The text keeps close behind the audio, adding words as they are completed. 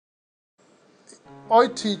I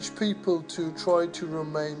teach people to try to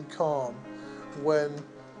remain calm when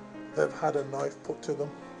they've had a knife put to them,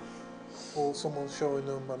 or someone's showing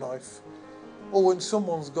them a knife, or when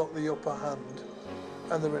someone's got the upper hand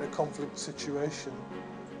and they're in a conflict situation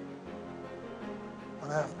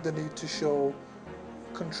and they need to show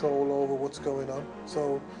control over what's going on.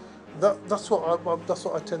 So that's what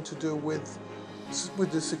I tend to do with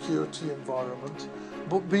the security environment,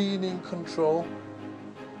 but being in control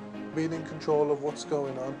of what's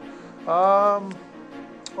going on.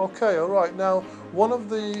 Okay, all right. Now, one of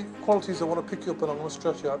the qualities I want to pick up and I'm going to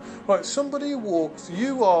stretch out. Right, somebody walks.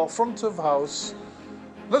 You are front of house.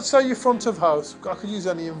 Let's say you're front of house. I could use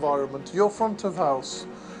any environment. You're front of house,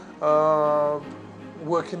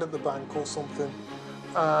 working at the bank or something.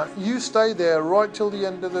 You stay there right till the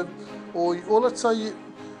end of the, or let's say you.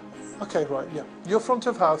 Okay, right, yeah. You're front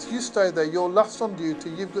of house. You stay there. You're last on duty.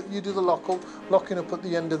 You do the locking up at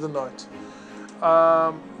the end of the night.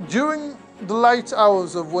 During the late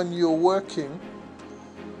hours of when you're working,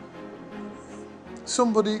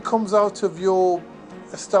 somebody comes out of your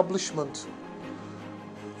establishment,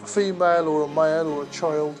 a female or a male or a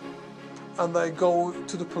child, and they go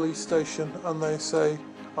to the police station and they say,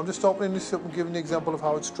 I'm just opening this up and giving the example of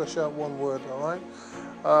how I'd stretch out one word, all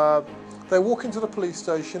right? They walk into the police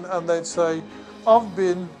station and they'd say, I've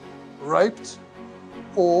been raped,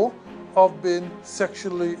 or I've been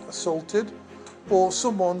sexually assaulted, or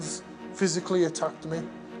someone's physically attacked me.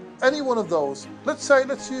 Any one of those. Let's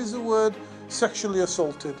use the word sexually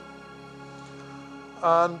assaulted.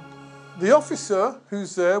 And the officer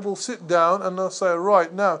who's there will sit down and they'll say,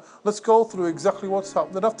 right, now let's go through exactly what's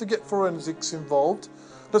happened. They'd have to get forensics involved.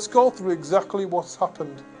 Let's go through exactly what's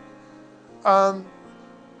happened. And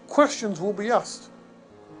questions will be asked.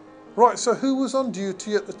 Right, so who was on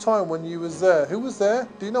duty at the time when you was there? Who was there?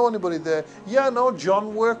 Do you know anybody there? Yeah, no,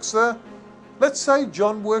 John works there. Let's say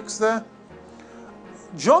John works there.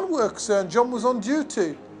 John works there and John was on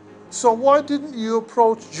duty. So why didn't you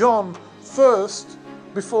approach John first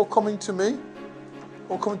before coming to me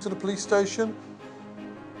or coming to the police station?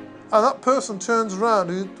 And that person turns around,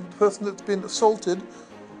 the person that's been assaulted,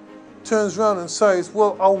 turns around and says,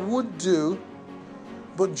 well, I would do,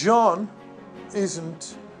 but John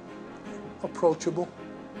isn't approachable.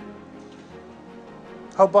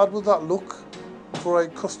 How bad would that look for a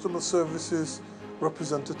customer services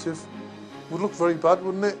representative? Would look very bad,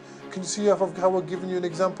 wouldn't it? Can you see how I've given you an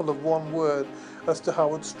example of one word as to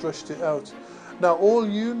how I'd stretched it out? Now, all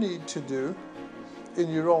you need to do in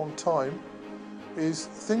your own time is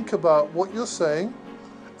think about what you're saying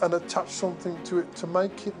and attach something to it to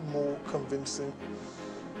make it more convincing.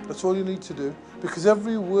 That's all you need to do, because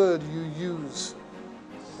every word you use,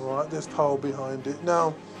 right, there's power behind it.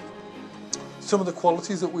 Now, some of the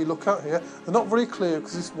qualities that we look at here, they're not very clear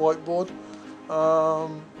because it's whiteboard. All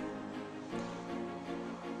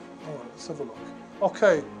right, let's have a look.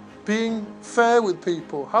 Okay, being fair with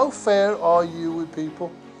people. How fair are you with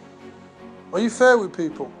people? Are you fair with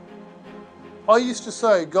people? I used to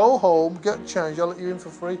say, go home, get changed, I'll let you in for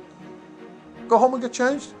free. Go home and get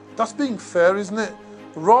changed. That's being fair, isn't it?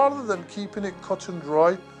 Rather than keeping it cut and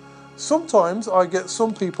dry. Sometimes I get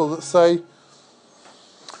some people that say,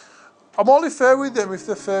 I'm only fair with them if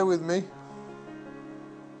they're fair with me.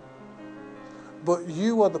 But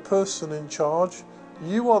you are the person in charge.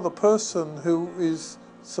 You are the person who is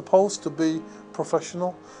supposed to be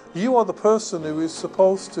professional. You are the person who is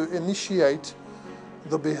supposed to initiate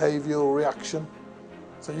the behavioural reaction.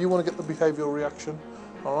 So you want to get the behavioural reaction,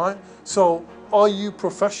 all right? So are you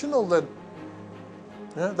professional then?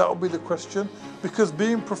 Yeah, that would be the question. Because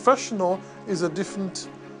being professional is a different,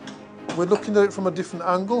 we're looking at it from a different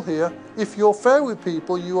angle here. If you're fair with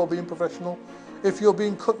people, you are being professional. If you're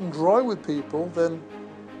being cut and dry with people, then...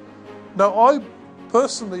 Now, I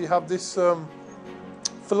personally have this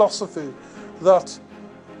philosophy that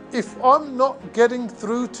if I'm not getting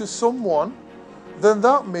through to someone, then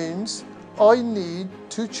that means I need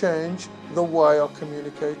to change the way I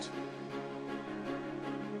communicate.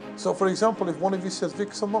 So, for example, if one of you says,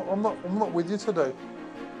 Vikas, I'm not with you today,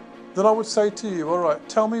 then I would say to you, all right,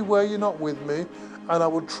 tell me where you're not with me, and I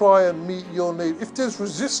would try and meet your need. If there's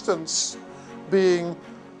resistance being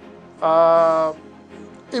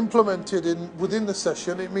implemented within the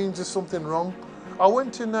session, it means there's something wrong. I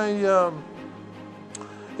went in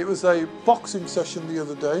it was a boxing session the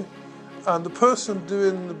other day, and the person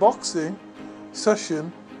doing the boxing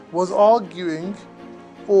session was arguing,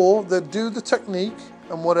 or they'd do the technique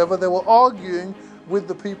and whatever, they were arguing with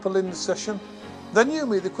the people in the session. They knew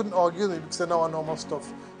me, they couldn't argue, they said, no, I know my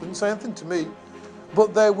stuff. They didn't say anything to me,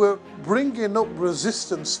 but they were bringing up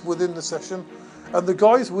resistance within the session. And the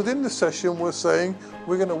guys within the session were saying,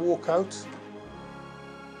 we're going to walk out.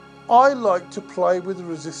 I like to play with the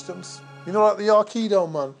resistance. You know, like the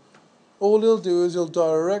Aikido man. All he'll do is he'll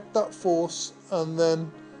direct that force and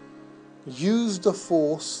then use the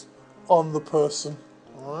force on the person.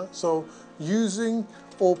 Alright, so using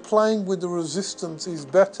or playing with the resistance is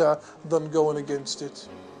better than going against it.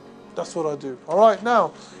 That's what I do. Alright,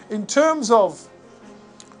 now, in terms of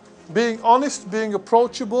being honest, being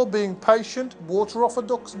approachable, being patient, water off a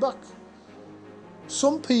duck's back.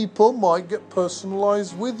 Some people might get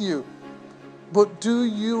personalised with you, but do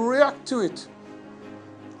you react to it?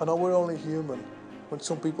 I know we're only human. When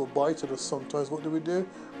some people bite at us sometimes, what do?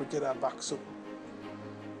 We get our backs up,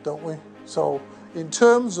 don't we? So, in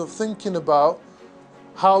terms of thinking about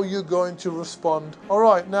how you're going to respond. All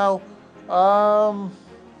right, now,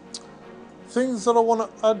 things that I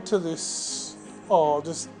want to add to this are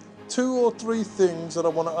just 2 or 3 things that I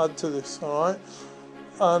want to add to this. All right,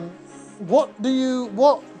 and what do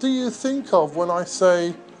you think of when I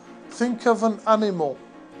say think of an animal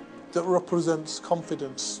that represents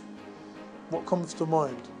confidence? What comes to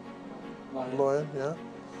mind? Lion, yeah.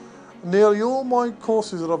 Nearly all my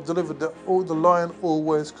courses that I've delivered, the lion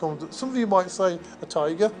always comes. Some of you might say a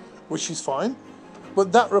tiger, which is fine,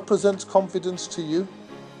 but that represents confidence to you.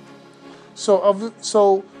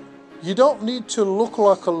 So you don't need to look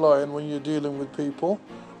like a lion when you're dealing with people,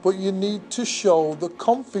 but you need to show the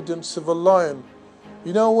confidence of a lion.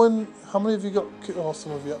 You know, how many of you got? Oh,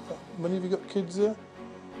 some of you. Many of you got kids there?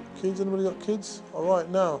 Kids? Anybody got kids? All right,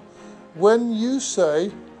 now, when you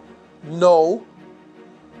say no,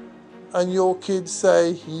 and your kids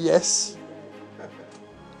say yes,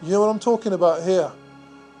 you know what I'm talking about here?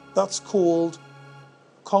 That's called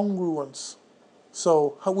congruence.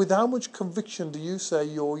 So, with how much conviction do you say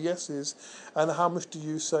your yeses, and how much do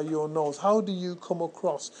you say your no's? How do you come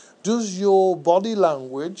across? Does your body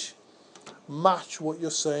language match what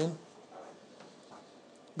you're saying?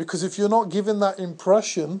 Because if you're not giving that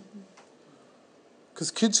impression,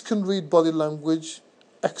 because kids can read body language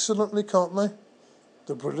excellently, can't they?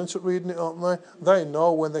 They're brilliant at reading it, aren't they? They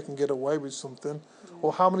know when they can get away with something.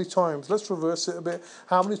 Or how many times, let's reverse it a bit,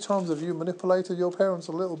 how many times have you manipulated your parents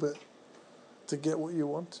a little bit to get what you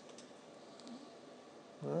want?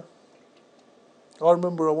 Yeah. I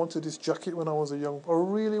remember I wanted this jacket when I was I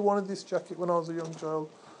really wanted this jacket when I was a young child.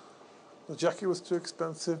 The jacket was too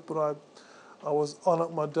expensive, but I was on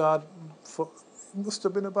at my dad for, it must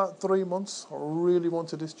have been about 3 months. I really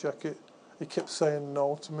wanted this jacket. He kept saying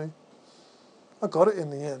no to me. I got it in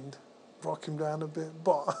the end. Broke him down a bit.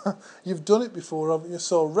 But you've done it before, haven't you?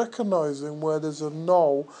 So recognising where there's a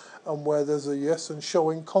no and where there's a yes, and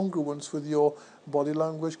showing congruence with your body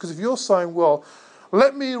language. Because if you're saying, well,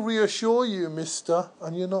 let me reassure you, mister,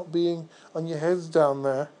 and you're not being, and your head's down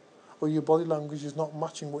there, or your body language is not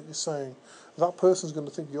matching what you're saying, that person's going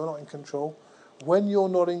to think you're not in control. When you're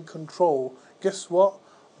not in control, guess what?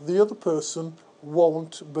 The other person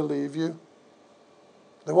won't believe you.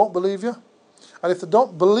 They won't believe you. And if they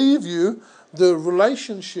don't believe you, the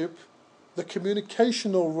relationship, the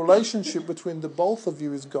communicational relationship between the both of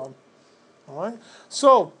you is gone. All right?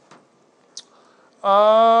 So,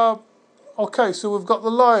 okay, so we've got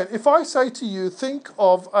the lion. If I say to you, think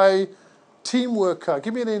of a team worker.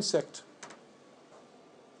 Give me an insect.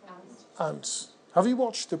 Ants. Have you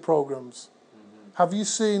watched the programs? Have you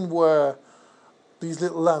seen where these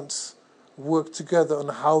little ants work together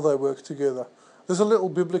and how they work together? There's a little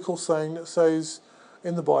biblical saying that says,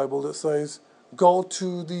 in the Bible, that says, go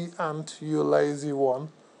to the ant, you lazy one,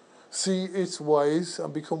 see its ways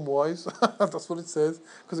and become wise. That's what it says,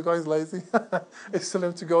 because the guy's lazy. It's telling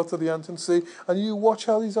him to go to the ant and see. And you watch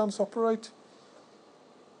how these ants operate.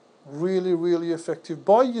 Really, really effective.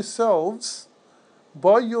 By yourselves,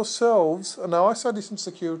 and now I say this in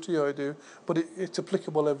security, I do, but it's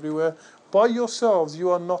applicable everywhere. By yourselves, you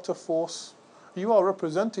are not a force. You are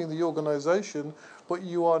representing the organisation, but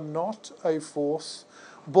you are not a force.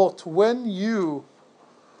 But when you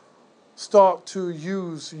start to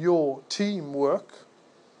use your teamwork,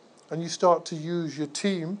 and you start to use your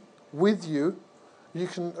team with you, you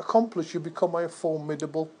can accomplish, you become a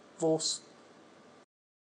formidable force.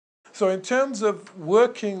 So in terms of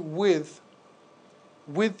working with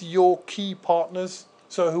your key partners,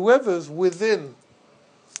 so whoever's within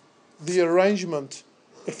the arrangement,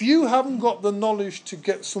 if you haven't got the knowledge to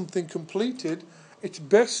get something completed, it's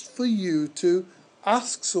best for you to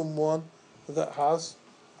ask someone that has,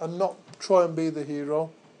 and not try and be the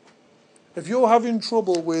hero. If you're having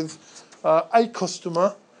trouble with a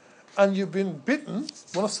customer and you've been bitten,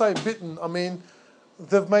 when I say bitten, I mean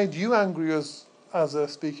they've made you angry as they're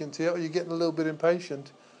speaking to you, or you're getting a little bit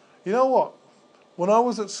impatient, you know what? When I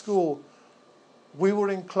was at school, we were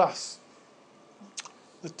in class.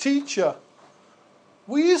 The teacher,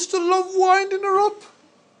 we used to love winding her up.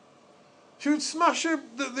 She would smash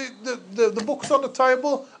the books on the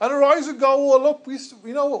table and her eyes would go all up.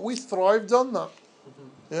 You know what? We thrived on that.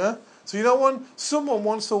 Yeah? So you know when someone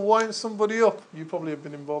wants to wind somebody up, you probably have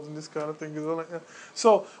been involved in this kind of thing as well. Yeah?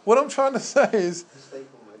 So what I'm trying to say is,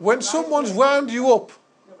 when someone's wound you up,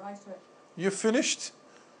 you're finished.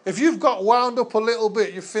 If you've got wound up a little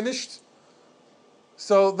bit, you're finished.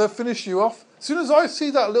 So they've finished you off. As soon as I see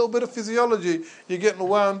that little bit of physiology, you're getting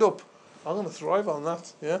wound up, I'm going to thrive on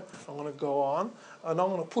that. Yeah, I'm going to go on and I'm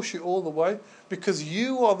going to push it all the way because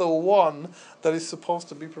you are the one that is supposed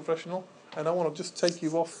to be professional, and I want to just take you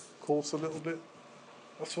off course a little bit.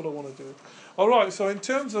 That's what I want to do. All right. So in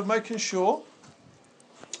terms of making sure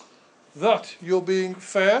that you're being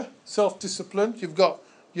fair, self-disciplined, you've got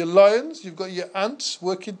your lions, you've got your ants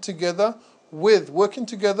working together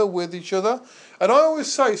with each other. And I always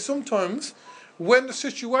say sometimes when the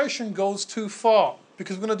situation goes too far,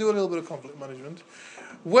 because we're going to do a little bit of conflict management,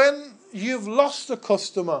 when you've lost a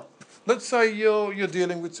customer, let's say you're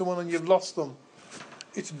dealing with someone and you've lost them,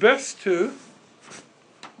 it's best to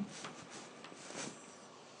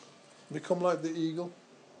become like the eagle.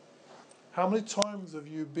 How many times have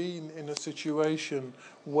you been in a situation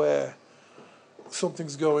where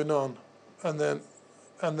something's going on, and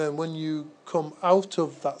then when you come out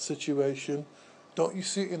of that situation, don't you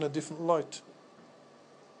see it in a different light?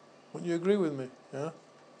 Wouldn't you agree with me? Yeah.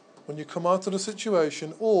 When you come out of the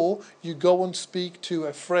situation, or you go and speak to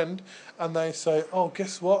a friend, and they say, "Oh,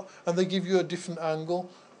 guess what?" and they give you a different angle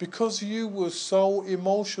because you were so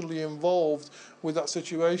emotionally involved with that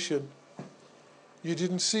situation. You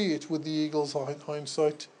didn't see it with the eagle's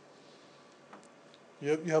hindsight.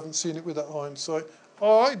 You haven't seen it with that hindsight.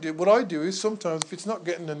 What I do is sometimes if it's not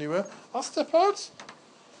getting anywhere, I'll step out.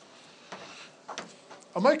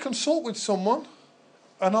 I may consult with someone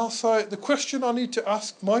and I'll say, the question I need to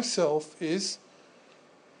ask myself is,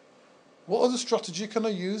 what other strategy can I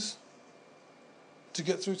use to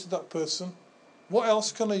get through to that person? What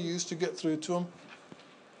else can I use to get through to them?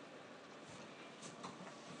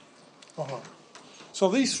 So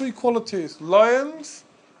these three qualities, lions,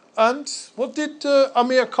 ants. What did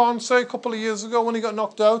Amir Khan say a couple of years ago when he got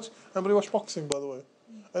knocked out? Anybody watch boxing, by the way?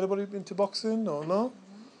 Anybody into boxing? No?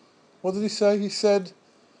 What did he say? He said,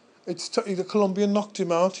 the Colombian knocked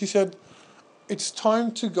him out. He said, it's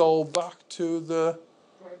time to go back to the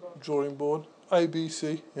drawing board.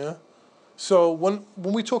 ABC, yeah? So when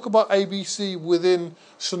we talk about ABC within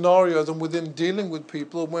scenarios and within dealing with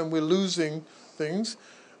people, when we're losing things,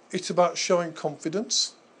 it's about showing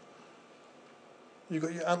confidence. You've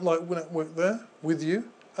got your ant-like network there with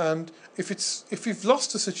you, and if you've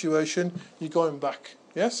lost a situation, you're going back.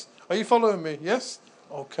 Yes? Are you following me? Yes?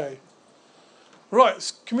 Okay.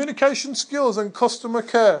 Right, communication skills and customer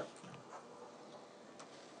care.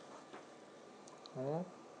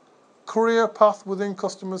 Career path within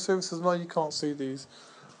customer services. No, you can't see these.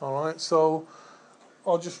 All right, so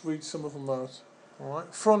I'll just read some of them out. All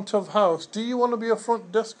right, front of house. Do you want to be a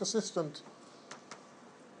front desk assistant?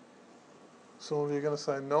 Some of you are going to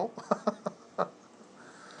say no.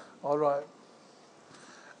 All right.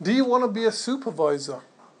 Do you want to be a supervisor?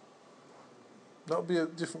 That would be a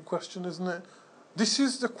different question, isn't it? This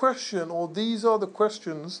is the question, or these are the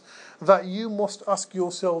questions that you must ask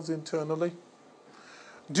yourselves internally.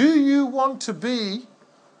 Do you want to be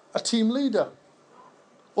a team leader?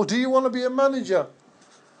 Or do you want to be a manager?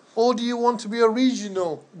 Or do you want to be a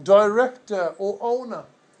regional director or owner?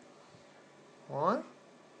 All right?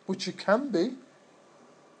 Which you can be.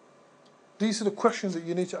 These are the questions that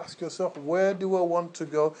you need to ask yourself. Where do I want to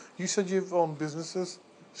go? You said you've owned businesses.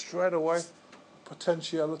 Straight away,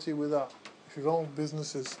 potentiality with that. If you've owned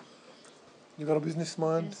businesses, you've got a business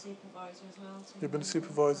mind. Been a supervisor as well. You've been a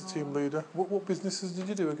supervisor, team leader. What businesses did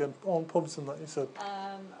you do again? Own pubs and that, you said?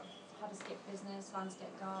 Had a skip business,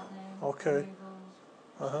 landscape gardening, Okay. removals.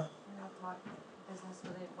 We had like business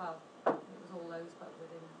within, well, it was all those, but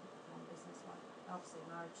within one business, like obviously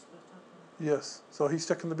marriage split up. Yes. So he's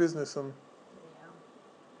taken the business and.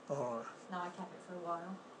 Yeah. All right. No, I kept it for a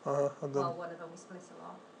while. And then. Well, one of them we split a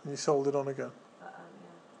lot. And you sold it on again. But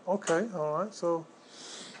yeah. Okay. All right. So.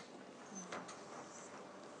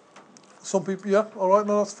 Some people, yeah. All right.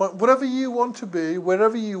 No, that's fine. Whatever you want to be,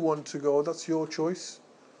 wherever you want to go, that's your choice.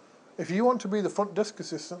 If you want to be the front desk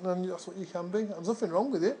assistant, then that's what you can be. There's nothing wrong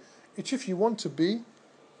with it. It's if you want to be.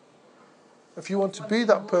 If you want to be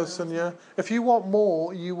that person, yeah. If you want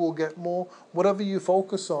more, you will get more. Whatever you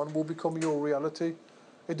focus on will become your reality.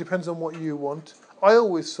 It depends on what you want. I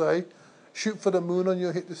always say, shoot for the moon and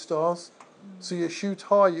you'll hit the stars. So you shoot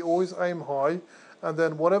high, you always aim high, and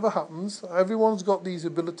then whatever happens, everyone's got these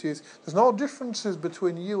abilities. There's no differences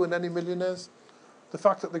between you and any millionaires. The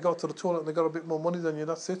fact that they go to the toilet and they got a bit more money than you,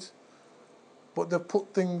 that's it. But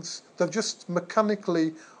they've just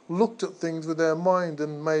mechanically looked at things with their mind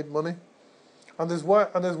and made money. And there's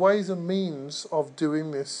ways and means of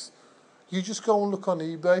doing this. You just go and look on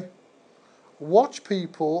eBay, watch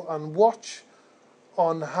people and watch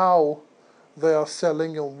on how they are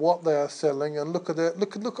selling and what they are selling, and look at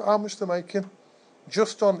how much they're making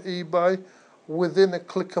just on eBay within a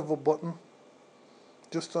click of a button.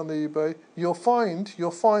 Just on eBay, you'll find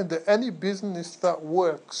that any business that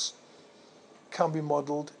works can be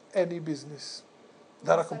modelled. Any business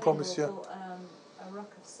that I can promise you. Bought, a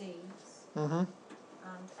ruck of seeds, Mm-hmm.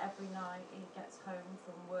 and every night he gets home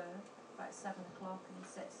from work about 7 o'clock, and he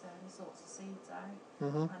sits there and he sorts the seeds out,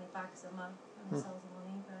 Mm-hmm. and he bags them up and he sells them on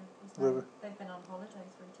eBay. They've been on holiday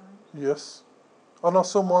 3 times. Yes, I know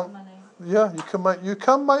someone. Yeah, you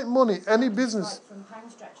can make money. Any business. Right, from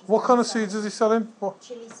pound stretchers. What kind of seeds is he selling? What?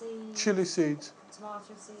 Chili seeds. Chili seeds.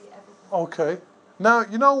 Tomato seed, everything. Okay. Now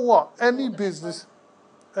you know what? Any business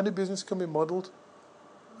can be modelled.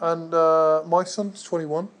 And my son's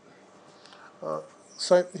 21.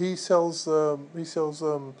 So he sells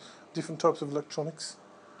different types of electronics,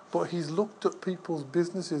 but he's looked at people's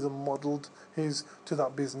businesses and modelled his to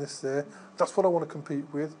that business there. That's what I want to compete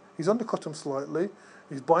with. He's undercut them slightly.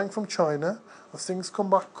 He's buying from China. As things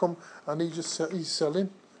come, and he's selling.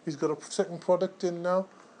 He's got a second product in now,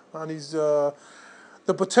 and he's the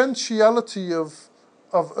potentiality of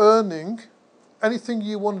earning anything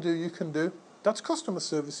you want to do, you can do. That's customer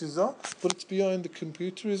services, though, but it's behind the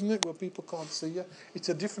computer, isn't it, where people can't see you. It's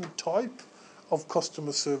a different type of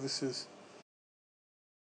customer services.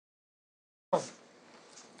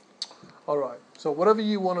 All right, so whatever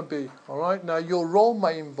you want to be, all right? Now, your role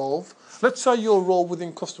may involve, let's say your role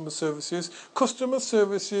within customer services. Customer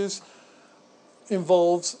services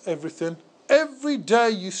involves everything. Every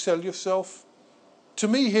day you sell yourself. To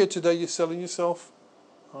me here today, you're selling yourself,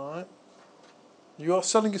 all right? You are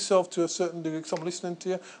selling yourself to a certain degree, because I'm listening to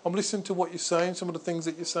you. I'm listening to what you're saying, some of the things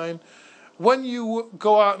that you're saying. When you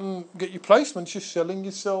go out and get your placements, you're selling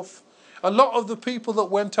yourself. A lot of the people that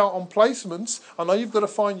went out on placements, I know you've got to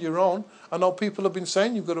find your own. I know people have been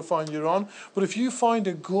saying you've got to find your own. But if you find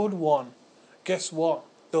a good one, guess what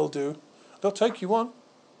they'll do? They'll take you on.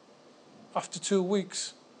 After 2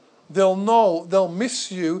 weeks, they'll know, they'll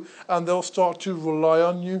miss you, and they'll start to rely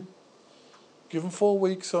on you. Give them 4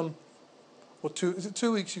 weeks on, or 2, is it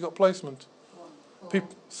 2 weeks you got placement? 4.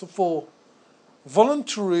 So 4.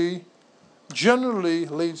 Voluntary generally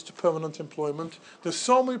leads to permanent employment. There's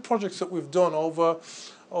so many projects that we've done going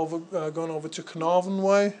over to Carnarvon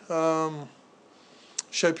Way,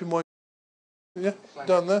 Shaping Way, yeah,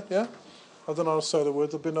 down there, yeah. I don't know how to say the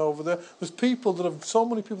words. I've been over there. There's so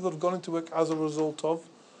many people that have gone into work as a result of.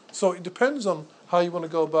 So it depends on how you want to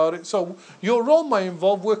go about it. So your role may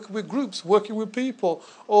involve working with groups, working with people,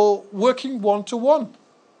 or working one-to-one.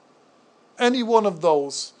 Any one of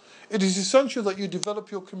those. It is essential that you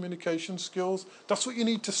develop your communication skills. That's what you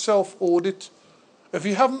need to self-audit. If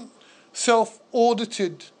you haven't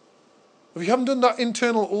self-audited, if you haven't done that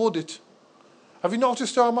internal audit, have you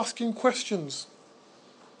noticed how I'm asking questions?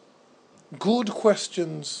 Good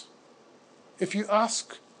questions. If you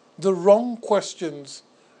ask the wrong questions,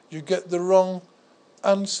 you get the wrong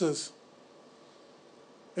answers.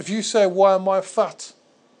 If you say, why am I fat?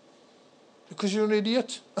 Because you're an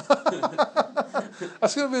idiot.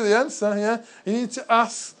 That's going to be the answer, yeah? You need to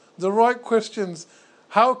ask the right questions.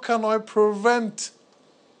 How can I prevent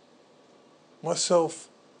myself?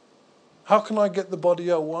 How can I get the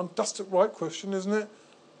body I want? That's the right question, isn't it?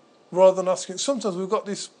 Rather than asking. Sometimes we've got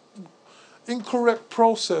this incorrect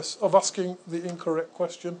process of asking the incorrect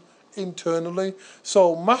question internally.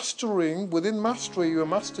 So within mastery, you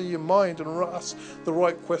master your mind and ask the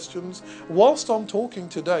right questions. Whilst I'm talking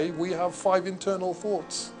today, we have 5 internal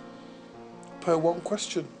thoughts per one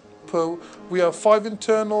question. We have 5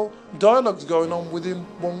 internal dialogues going on within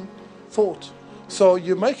one thought. So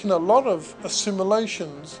you're making a lot of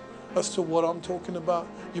assimilations as to what I'm talking about.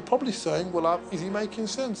 You're probably saying, well, is he making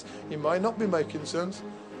sense? He might not be making sense.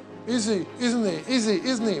 Is he? Isn't he? Is he?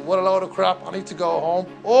 Isn't he? What a load of crap. I need to go home.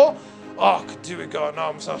 Or, I could do it going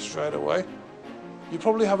home straight away. You're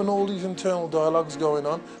probably having all these internal dialogues going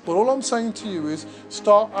on. But all I'm saying to you is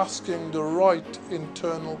start asking the right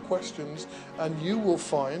internal questions, and you will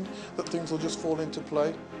find that things will just fall into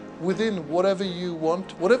play. Within whatever you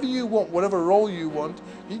want, whatever role you want,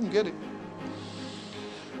 you can get it.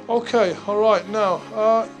 Okay, all right, now.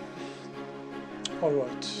 All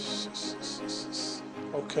right.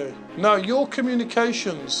 Okay. Now your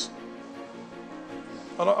communications,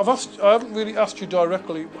 and I haven't really asked you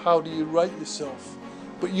directly how do you rate yourself,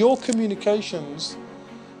 but your communications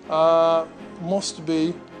must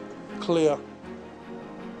be clear.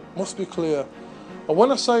 Must be clear. And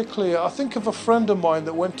when I say clear, I think of a friend of mine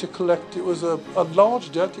that went to collect, it was a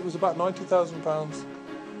large debt, it was about £90,000.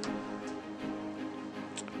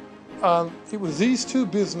 And it was these two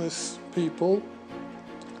business people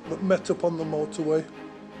that met up on the motorway.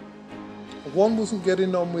 One wasn't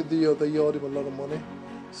getting on with the other, he owed him a lot of money.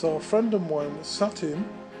 So a friend of mine sat him,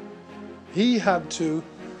 he had to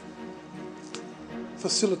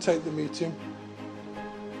facilitate the meeting.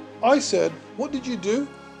 I said, what did you do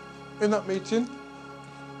in that meeting?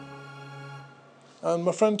 And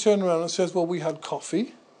my friend turned around and says, well, we had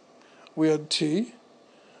coffee, we had tea,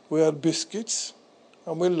 we had biscuits,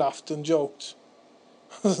 and we laughed and joked.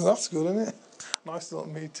 That's good, isn't it? Nice little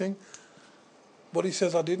meeting. But he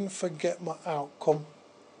says, I didn't forget my outcome.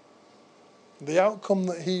 The outcome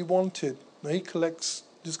that he wanted. Now he collects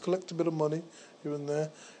a bit of money here and there.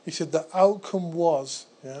 He said the outcome was,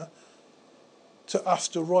 to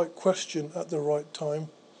ask the right question at the right time.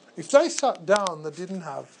 If they sat down, they didn't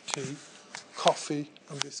have tea, coffee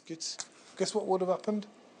and biscuits, guess what would have happened?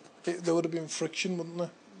 There would have been friction, wouldn't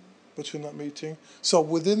there, between that meeting? So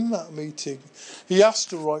within that meeting, he asked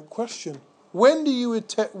the right question. When do you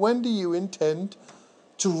intend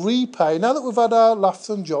to repay? Now that we've had our laughs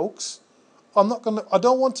and jokes, I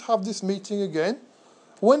don't want to have this meeting again.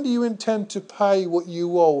 When do you intend to pay what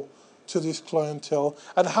you owe to this clientele?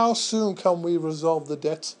 And how soon can we resolve the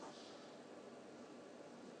debt?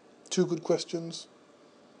 Two good questions,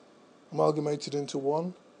 amalgamated into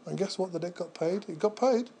one. And guess what? The debt got paid. It got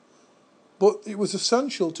paid. But it was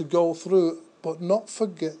essential to go through, but not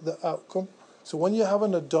forget the outcome. So when you're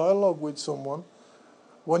having a dialogue with someone,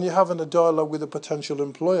 when you're having a dialogue with a potential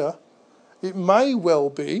employer, it may well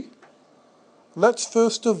be, let's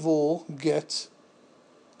first of all get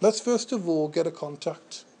a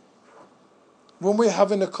contact. When we're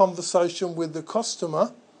having a conversation with the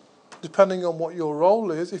customer, depending on what your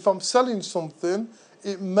role is, if I'm selling something,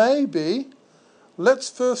 it may be, let's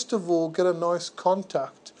first of all get a nice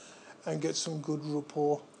contact and get some good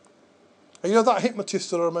rapport. And you know that hypnotist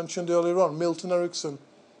that I mentioned earlier on, Milton Erickson?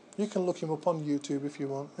 You can look him up on YouTube if you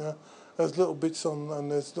want. Yeah, there's little bits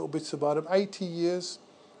about him. 80 years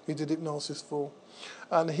he did hypnosis for,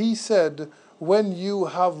 and he said when you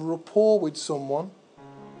have rapport with someone,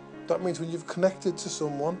 that means when you've connected to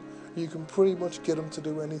someone, you can pretty much get them to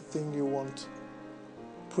do anything you want.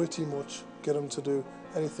 Pretty much get them to do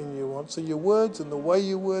anything you want. So your words and the way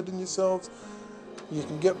you word in yourselves, you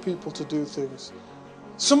can get people to do things.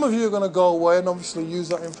 Some of you are going to go away and obviously use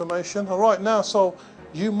that information. All right, now, so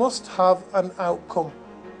you must have an outcome.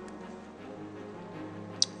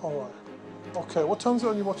 All right. Okay, what time's it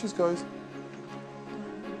on your watches, guys?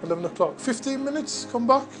 11 o'clock. 15 minutes, come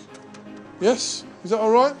back? Yes? Is that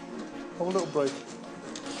all right? Have a little break.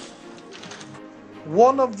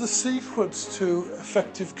 One of the secrets to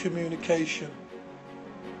effective communication,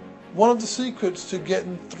 one of the secrets to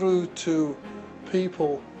getting through to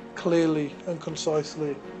people clearly and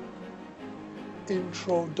concisely,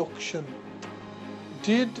 introduction.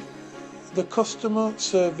 Did the customer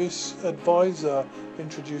service advisor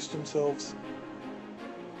introduce themselves?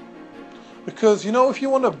 Because, you know, if you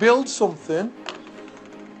want to build something,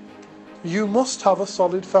 you must have a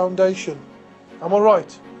solid foundation. Am I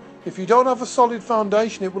right? If you don't have a solid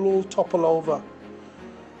foundation, it will all topple over.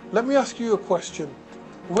 Let me ask you a question.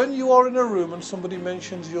 When you are in a room and somebody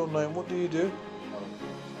mentions your name, what do?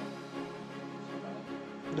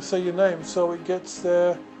 They say your name, so it gets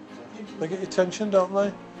they get your attention, don't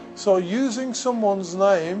they? So using someone's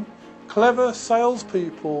name, clever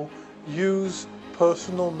salespeople use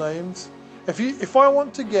personal names. If I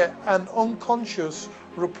want to get an unconscious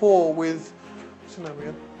rapport with, what's her name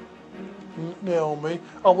again? Naomi,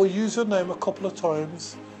 I will use her name a couple of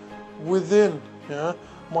times within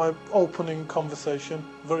my opening conversation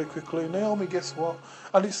very quickly. Naomi, guess what?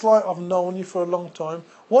 And it's like I've known you for a long time.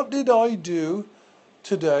 What did I do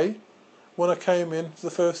today when I came in? The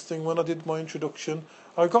first thing when I did my introduction,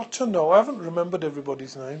 I got to know, I haven't remembered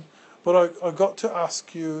everybody's name, but I got to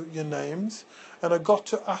ask you your names, and I got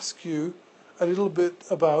to ask you a little bit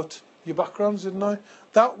about your backgrounds, didn't I?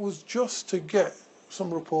 That was just to get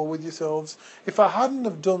some rapport with yourselves. If I hadn't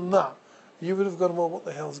have done that, you would have gone, well, what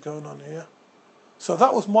the hell's going on here? So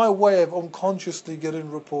that was my way of unconsciously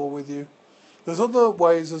getting rapport with you. There's other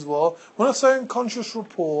ways as well. When I say unconscious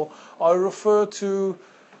rapport, I refer to,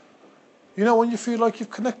 you know, when you feel like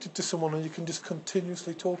you've connected to someone and you can just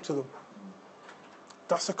continuously talk to them.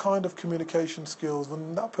 That's the kind of communication skills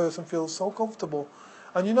when that person feels so comfortable.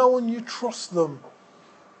 And you know, when you trust them,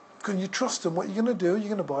 what you're going to do,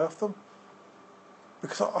 you're going to buy off them.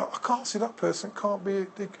 Because I can't see that person,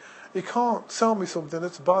 he can't sell me something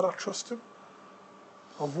that's bad, I trust him.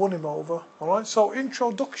 I've won him over. Alright, so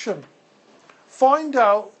introduction. Find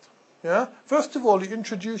out, first of all, you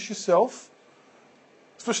introduce yourself.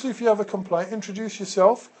 Especially if you have a complaint, introduce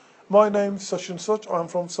yourself. My name's such and such, I'm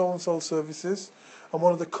from so-and-so services. I'm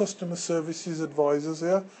one of the customer services advisors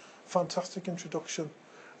here. Fantastic introduction.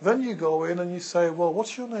 Then you go in and you say, well,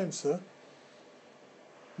 what's your name, sir?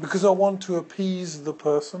 Because I want to appease the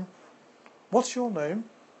person. What's your name?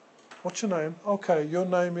 What's your name? Okay, your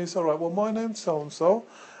name is, alright, well, my name's so-and-so.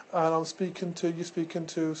 And you're speaking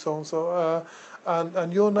to so-and-so.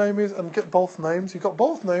 And your name is, and get both names. You've got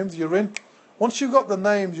both names, you're in. Once you've got the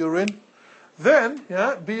names, you're in. Then,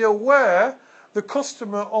 be aware the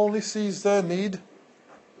customer only sees their need.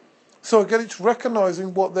 So again, it's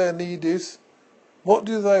recognizing what their need is. What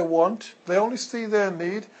do they want? They only see their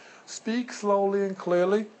need. Speak slowly and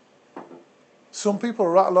clearly. Some people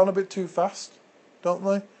rattle on a bit too fast, don't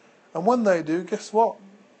they? And when they do, guess what?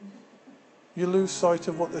 You lose sight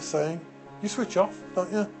of what they're saying. You switch off,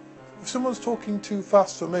 don't you? If someone's talking too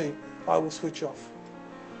fast for me, I will switch off.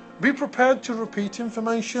 Be prepared to repeat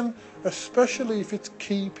information, especially if it's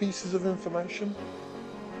key pieces of information.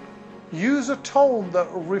 Use a tone that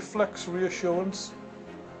reflects reassurance.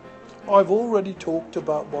 I've already talked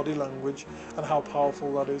about body language and how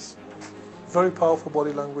powerful that is. Very powerful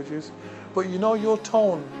body language is. But you know, your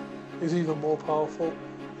tone is even more powerful.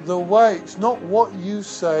 The way, it's not what you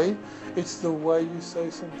say, it's the way you say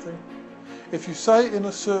something. If you say it in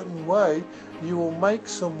a certain way, you will make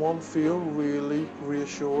someone feel really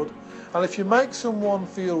reassured. And if you make someone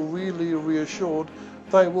feel really reassured,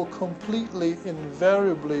 they will completely,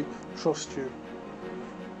 invariably trust you.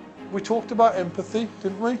 We talked about empathy,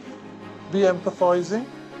 didn't we? Be empathizing.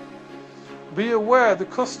 Be aware the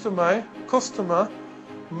customer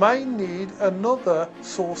may need another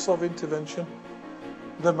source of intervention.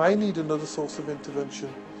 They may need another source of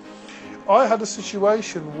intervention. I had a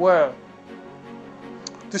situation where,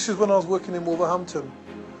 this is when I was working in Wolverhampton.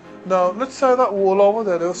 Now, let's say that wall over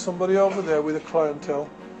there was somebody over there with a clientele.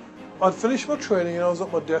 I'd finished my training and I was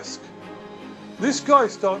at my desk. This guy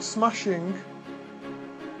starts smashing.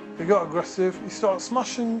 He got aggressive. He started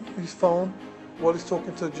smashing his phone while he's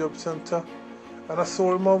talking to the job centre. And I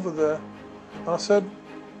saw him over there. And I said,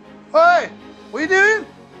 "Hey, what are you doing?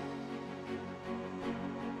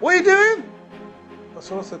 What are you doing?" That's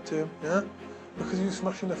what I said to him, because he was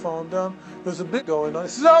smashing the phone down. There's a bit going on. He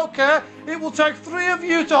says, "Okay, it will take 3 of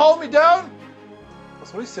you to hold me down."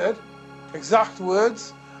 That's what he said. Exact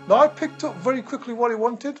words. Now, I picked up very quickly what he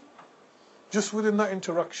wanted, just within that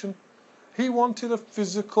interaction. He wanted a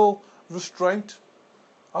physical restraint.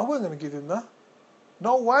 I wasn't going to give him that.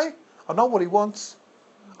 No way. I know what he wants.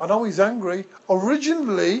 I know he's angry.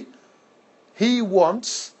 Originally, he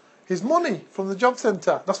wants his money from the job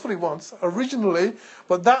centre. That's what he wants originally,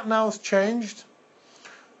 but that now has changed.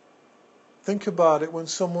 Think about it when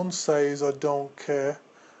someone says, "I don't care."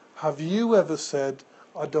 Have you ever said,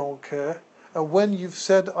 "I don't care"? And when you've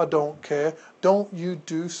said, "I don't care," don't you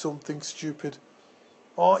do something stupid?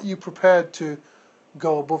 Aren't you prepared to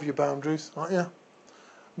go above your boundaries? Aren't you?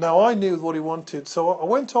 Now, I knew what he wanted, so I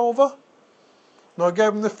went over. And I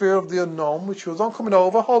gave him the fear of the unknown, which was, "I'm coming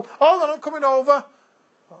over. Hold on, I'm coming over."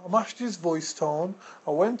 I matched his voice tone.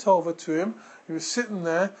 I went over to him. He was sitting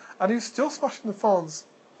there, and he was still smashing the phones.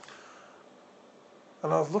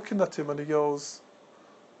 And I was looking at him, and I was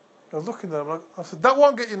looking at him. I said, "That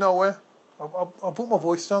won't get you nowhere." I put my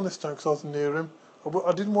voice down this time because I was near him.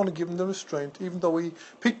 I didn't want to give him the restraint, even though he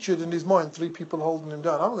pictured in his mind 3 people holding him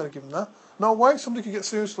down. I'm not going to give him that. No way, somebody could get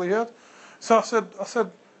seriously hurt. So I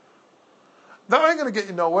said, "That ain't going to get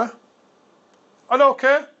you nowhere. I don't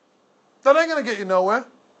care. That ain't going to get you nowhere.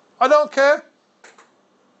 I don't care."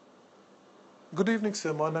 "Good evening,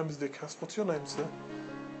 sir. My name is Vikas. What's your name, sir?"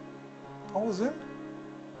 I was in.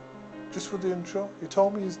 Just with the intro. He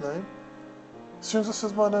told me his name. As soon as I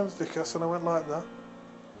said my name's Vikas, and I went like that,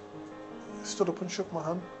 he stood up and shook my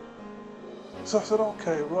hand. So I said,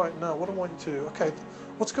 "Okay, right now, what do I want you to do?" "Okay,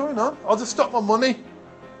 what's going on?" "I'll just stop my money."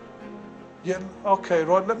 "Yeah, okay,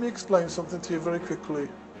 right, let me explain something to you very quickly.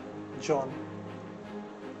 John."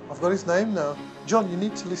 I've got his name now. "John, you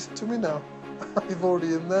need to listen to me now." You're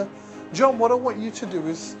already in there. "John, what I want you to do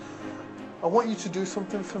is, I want you to do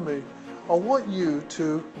something for me. I want you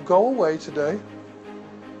to go away today.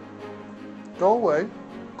 Go away.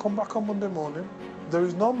 Come back on Monday morning. There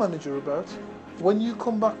is no manager about. When you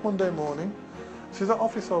come back Monday morning, see that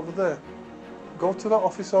office over there? go to that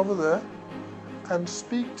office over there and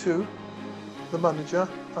speak to the manager,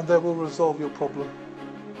 and they will resolve your problem.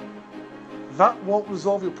 That won't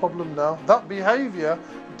resolve your problem now. That behaviour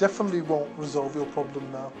definitely won't resolve your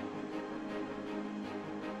problem now.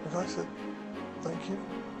 The guy said, thank you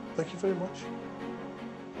very much.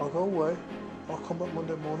 I'll go away. I'll come back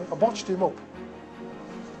Monday morning. I botched him up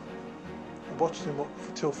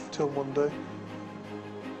for till Monday.